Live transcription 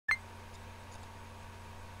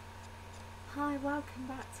Hi, welcome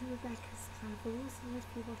back to Rebecca's Travels, and if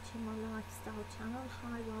you're watching my lifestyle channel,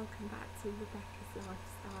 hi, welcome back to Rebecca's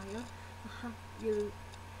Lifestyle. I hope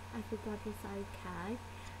everybody's okay.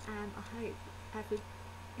 I hope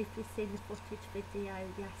if you've seen the footage video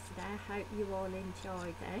yesterday, I hope you all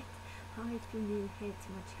enjoyed it. Hi, if you're new here to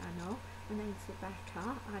my channel, my name's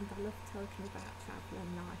Rebecca and I love talking about travel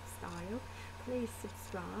and lifestyle. Please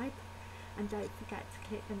subscribe. And don't forget to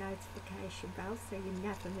click the notification bell so you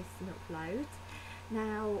never miss an upload.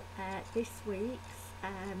 Now, this week's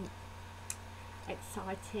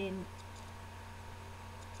exciting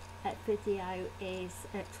video is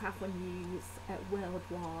travel news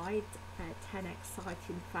worldwide, 10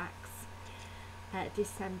 exciting facts,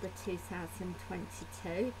 December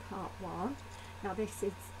 2022, part 1. Now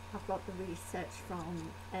I've got the research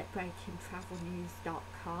from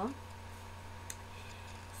breakingtravelnews.com.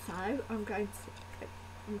 So I'm going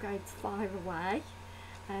to fire away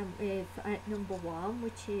with number 1,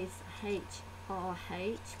 which is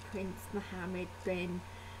HRH. Prince Mohammed bin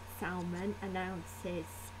Salman announces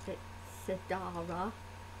that Sadara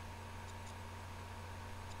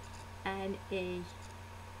NEOMS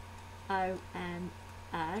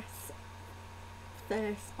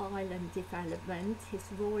first island development.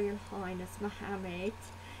 His Royal Highness Mohammed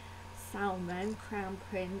Salman, Crown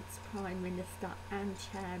Prince, Prime Minister and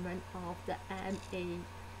Chairman of the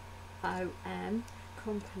MEOM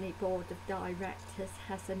Company Board of Directors,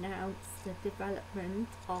 has announced the development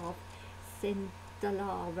of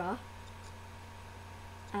Sindalara,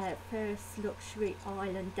 first luxury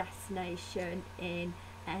island destination in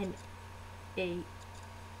NEOM,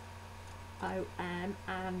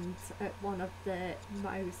 and one of the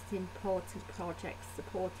most important projects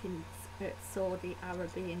supporting Saudi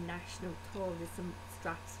Arabian national tourism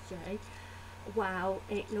strategy. Wow,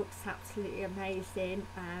 it looks absolutely amazing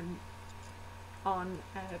on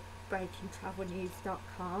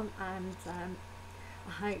breakingtravelnews.com, and I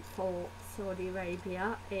hope for Saudi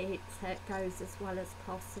Arabia it goes as well as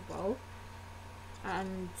possible,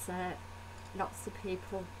 and lots of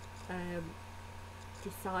people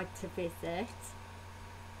decide to visit.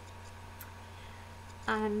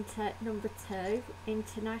 And number 2,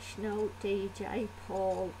 international DJ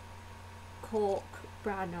Paul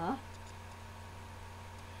Cork-Branner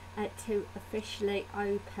to officially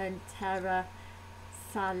open Terra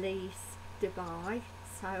Salis Dubai.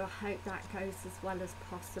 So I hope that goes as well as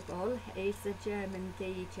possible. He's a German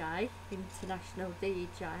DJ, international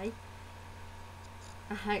DJ.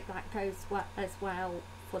 I hope that goes as well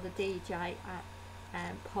for the DJ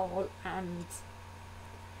at Paul and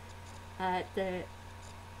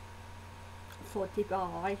for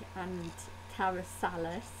Dubai and Terra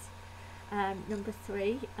Salis. Number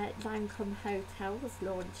 3, Lancome Hotels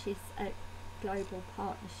launches a global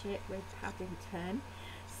partnership with Paddington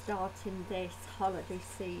starting this holiday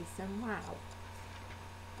season. Wow,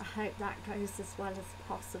 I hope that goes as well as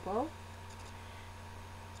possible.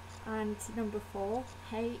 And number 4,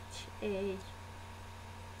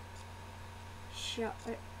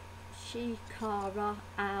 Shikara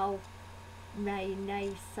Al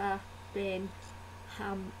Maynasa bin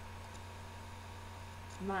Hamad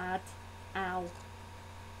Al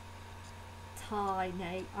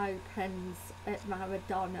Thani opens at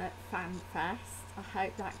Maradona Fan Fest. I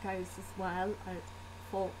hope that goes as well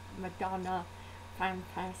for Madonna Fan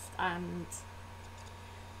Fest and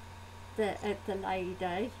the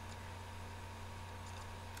lady.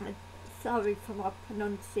 Sorry for my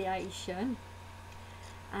pronunciation.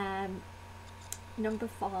 Number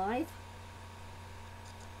 5,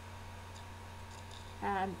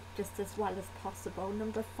 just as well as possible.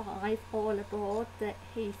 Number 5, all aboard the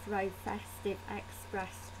Heathrow Festive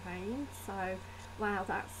Express train. So wow,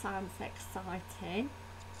 that sounds exciting.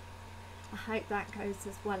 I hope that goes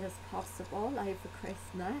as well as possible over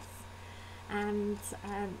Christmas. And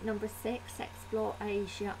number 6, explore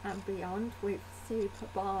Asia and beyond with Super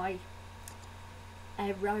by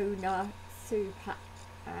Erona Super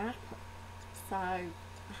app. So I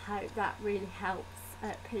hope that really helps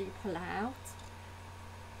people out.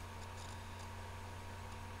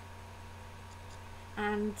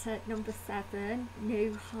 And number 7,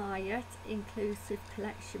 new Hyatt inclusive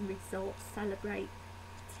collection resort celebrating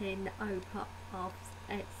the opening of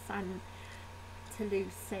Santa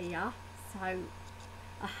Lucia. So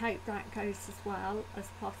I hope that goes as well as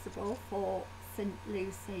possible for St.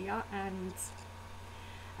 Lucia and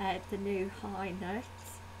the new Hyatt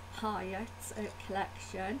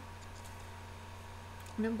collection.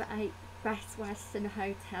 Number 8, Best Western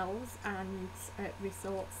Hotels and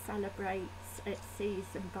Resorts celebrates its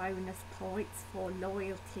season bonus points for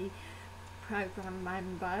loyalty program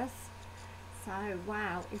members. So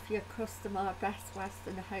wow, if you're a customer of Best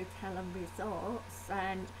Western Hotel and Resorts,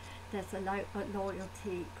 then there's a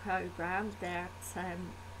loyalty program that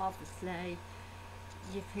obviously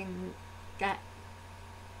you can get,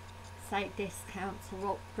 say, discounts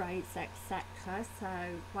or upgrades, etc.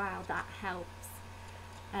 So wow, that helps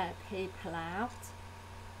people out,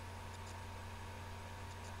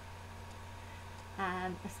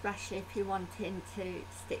 especially if you're wanting to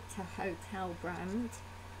stick to hotel brand.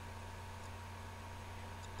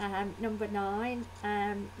 Number 9,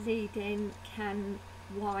 leading can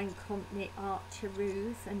wine company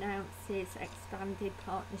Archeroos announces expanded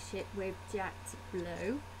partnership with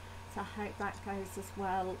JetBlue. So I hope that goes as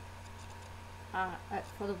well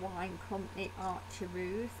for the wine company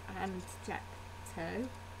Archeroos and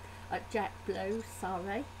JetBlue,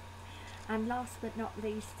 sorry. And last but not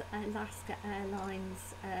least, Alaska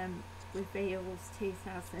Airlines reveals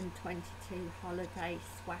 2022 holiday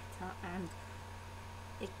sweater and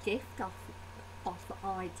a gift offer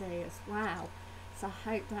idea as well. So I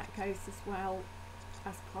hope that goes as well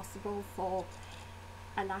as possible for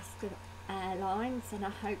Alaska Airlines, and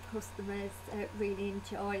I hope customers really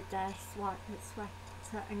enjoyed their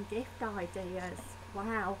sweater and gift ideas.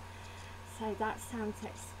 Wow, so that sounds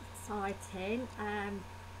exciting.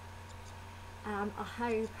 I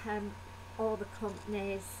hope all the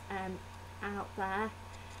companies out there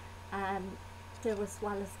do as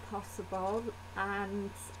well as possible,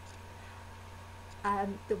 and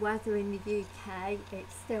the weather in the UK,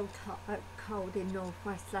 it's still cold in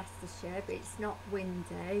northwest Leicestershire, but it's not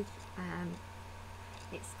windy.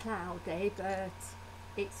 It's cloudy, but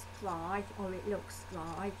it's dry, or it looks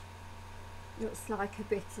dry. Looks like a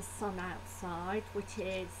bit of sun outside, which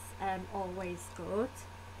is always good.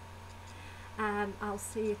 I'll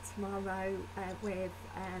see you tomorrow with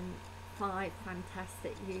 5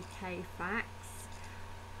 fantastic UK facts.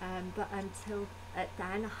 But until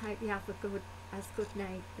then, I hope you have a good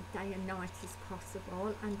day and night as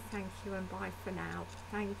possible, and thank you and bye for now.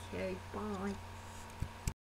 Thank you, bye.